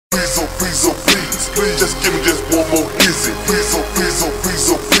please, oh please, oh please, please, just give me just one more Hizit. Please, oh please, oh please,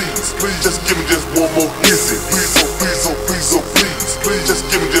 oh please, please, just give me just one more Hizit. Please, oh please, oh please, oh please, please, just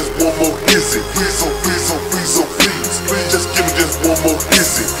give me just one more Hizit. Please, oh please, oh please, oh please, please, just give me just one more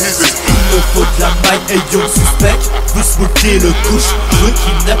Hizit. Hizit. Il me faut de la maille et yo suspect veut smoker le couche. Je veux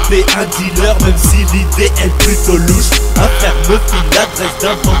kidnapper un dealer même si l'idée est plutôt louche. Un frère me file l'adresse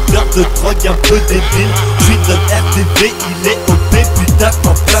d'un vendeur de drogue un peu débile. J'suis notre RTB, il est OP, putain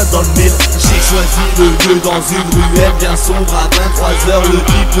en plein dans le mille. J'ai choisi le lieu dans une ruelle bien sombre à 23h. Le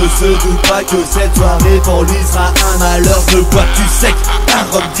type ne se doute pas que cette soirée pour lui sera un malheur. Je bois du sec, un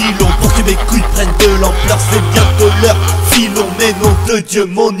rhum dilon pour que mes couilles prennent de l'ampleur. C'est bientôt l'heure, filons mais nom de Dieu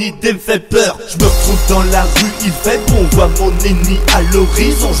mon idée me fait peur. Je me retrouve dans la rue, il fait bon, voit mon ennemi à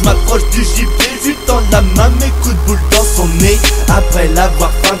l'horizon. Je m'approche du gibier, je lui tends la main, mes coups de boule dans son nez. Après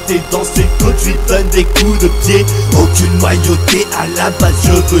l'avoir feinté dans ses côtes, je lui donne des coups de pied. Aucune loyauté à la base,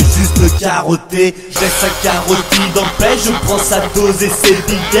 je veux juste le carotter. Je laisse sa carotide en paix, je prends sa dose et ses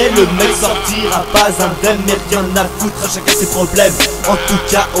billets. Le mec sortira pas indemne, mais rien à foutre, à chacun ses problèmes. En tout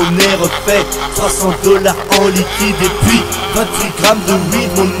cas on est refait, 300$ en liquide et puis 28 grammes de weed,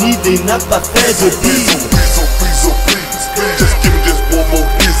 mon idée n'a pas fait de bise.